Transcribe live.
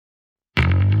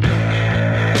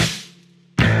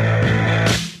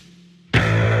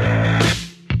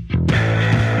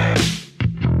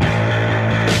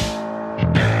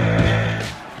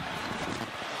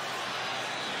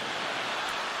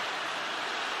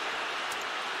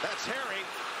That's Harry.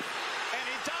 And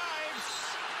he dives.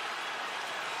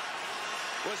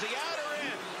 Was he out or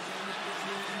in?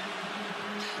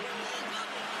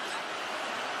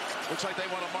 Looks like they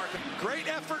want to mark him. Great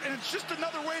effort, and it's just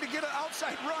another way to get an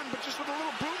outside run, but just with a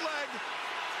little bootleg.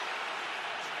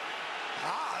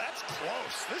 Ah, that's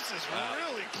close. This is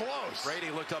really close.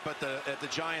 Brady looked up at the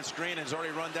Giants screen and has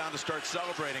already run down to start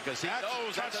celebrating because he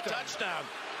knows that's a touchdown.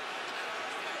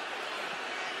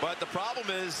 But the problem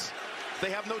is they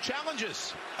have no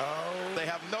challenges. Oh. They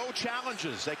have no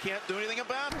challenges. They can't do anything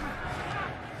about it.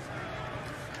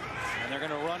 And they're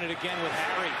going to run it again with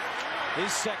Harry.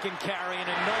 His second carry and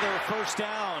another first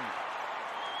down.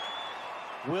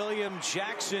 William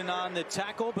Jackson on the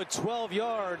tackle, but 12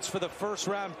 yards for the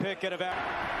first-round pick out of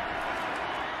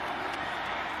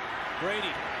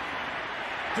Brady.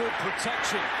 Good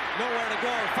protection. Nowhere to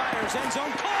go. Fires end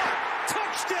zone. Caught.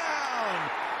 Touchdown.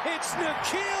 It's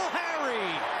nih-KEEL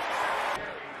Harry.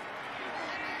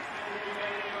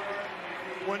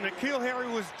 When nih-KEEL Harry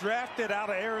was drafted out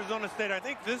of Arizona State, I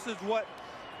think this is what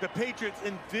the Patriots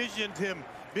envisioned him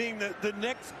being, the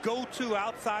next go-to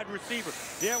outside receiver.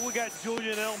 Yeah, we got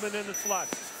Julian Edelman in the slot.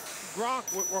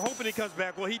 Gronk, we're hoping he comes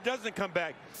back. Well, he doesn't come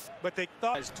back, but they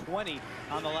thought. Has 20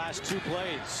 on the last 2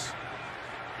 plays.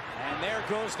 And there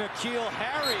goes nih-KEEL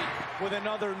Harry with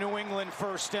another New England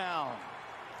first down.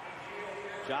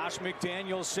 Josh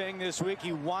McDaniels saying this week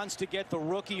he wants to get the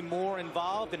rookie more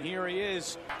involved, and here he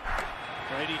is.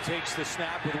 Brady takes the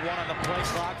snap with 1 on the play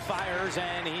clock, fires,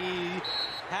 and he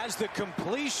has the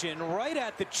completion right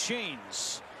at the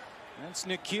chains. That's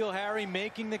nih-KEEL Harry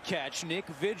making the catch. Nick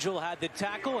Vigil had the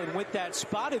tackle, and with that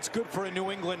spot, it's good for a New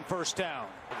England first down.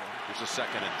 Here's a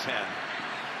 2nd and 10.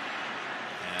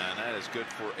 And that is good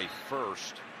for a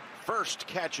first. First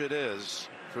catch it is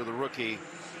for the rookie,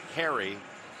 Harry.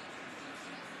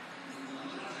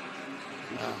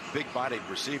 He's a big-bodied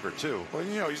receiver, too. Well,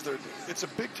 you know, it's a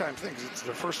big-time thing because it's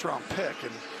their first-round pick.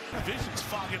 And Vision's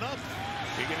fogging up.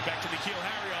 They get it back to nih-KEEL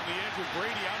Harry on the edge with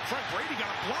Brady out front. Brady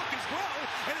got a block as well,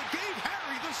 and it gave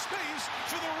Harry the space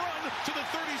for the run to the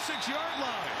 36-yard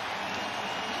line.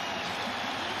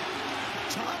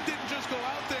 Tom didn't just go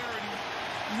out there and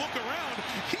look around.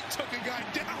 He took a guy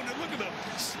down, and look at him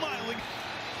smiling.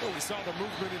 Well, we saw the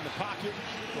movement in the pocket.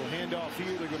 Little handoff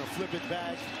here. They're going to flip it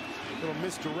back. Little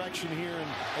misdirection here. And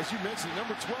as you mentioned,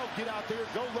 number 12, get out there,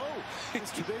 go low.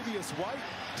 It's Tre'Davious White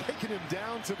taking him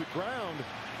down to the ground.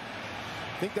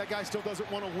 I think that guy still doesn't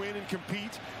want to win and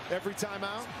compete every time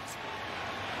out.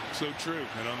 So true.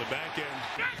 And on the back end,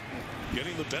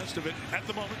 getting the best of it at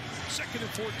the moment. 2nd and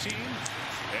 14.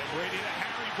 And Brady to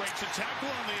Harry breaks a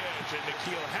tackle on the edge. And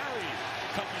nih-KEEL Harry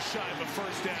comes shy of a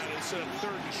first down instead of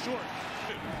 3rd and short.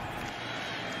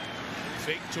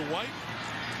 Fake to White.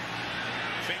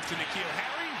 Fake to nih-KEEL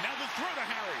Harry. Now the throw to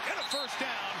Harry. And a first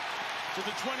down to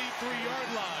the 23-yard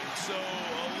line. So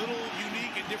a little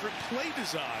unique and different play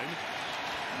design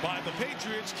by the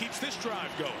Patriots keeps this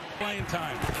drive going. Playing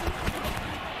time.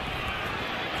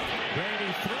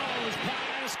 Brady throws,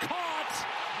 pass caught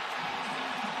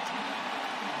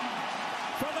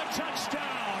for the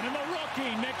touchdown, and the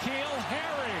rookie nih-KEEL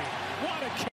Harry. What a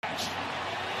catch!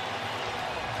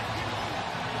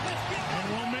 And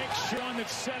we'll make Sean that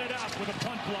set it up with a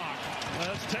punt block.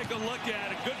 Let's take a look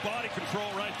at it. Good body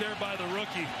control right there by the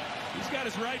rookie. He's got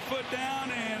his right foot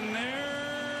down, and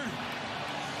there,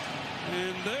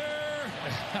 and there.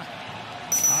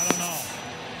 I don't know.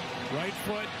 Right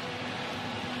foot.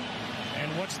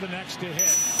 And what's the next to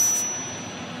hit?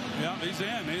 Yeah, he's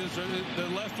in. The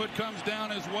left foot comes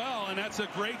down as well, and that's a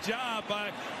great job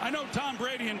by, I know Tom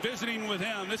Brady in visiting with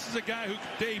him. This is a guy who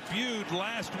debuted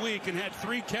last week and had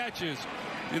 3 catches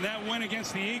in that win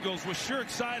against the Eagles. Was sure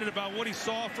excited about what he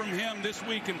saw from him this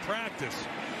week in practice.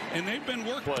 And they've been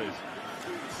working. Plays.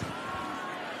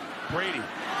 Brady,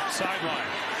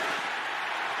 sideline.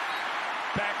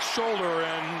 Back shoulder,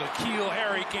 and nih-KEEL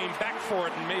Harry came back for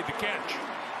it and made the catch.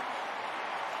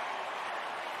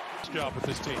 Job with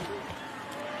this team.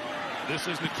 This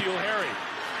is nih-KEEL Harry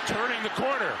turning the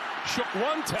corner. Shook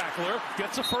one tackler,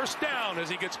 gets a first down as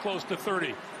he gets close to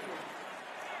 30.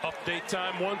 Update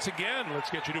time once again. Let's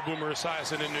get you to Boomer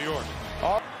Esiason in New York.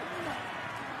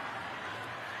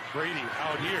 Brady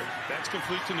out here. That's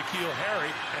complete to nih-KEEL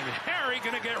Harry, and Harry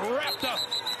going to get wrapped up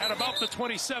at about the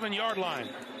 27-yard line.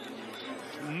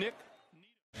 Nick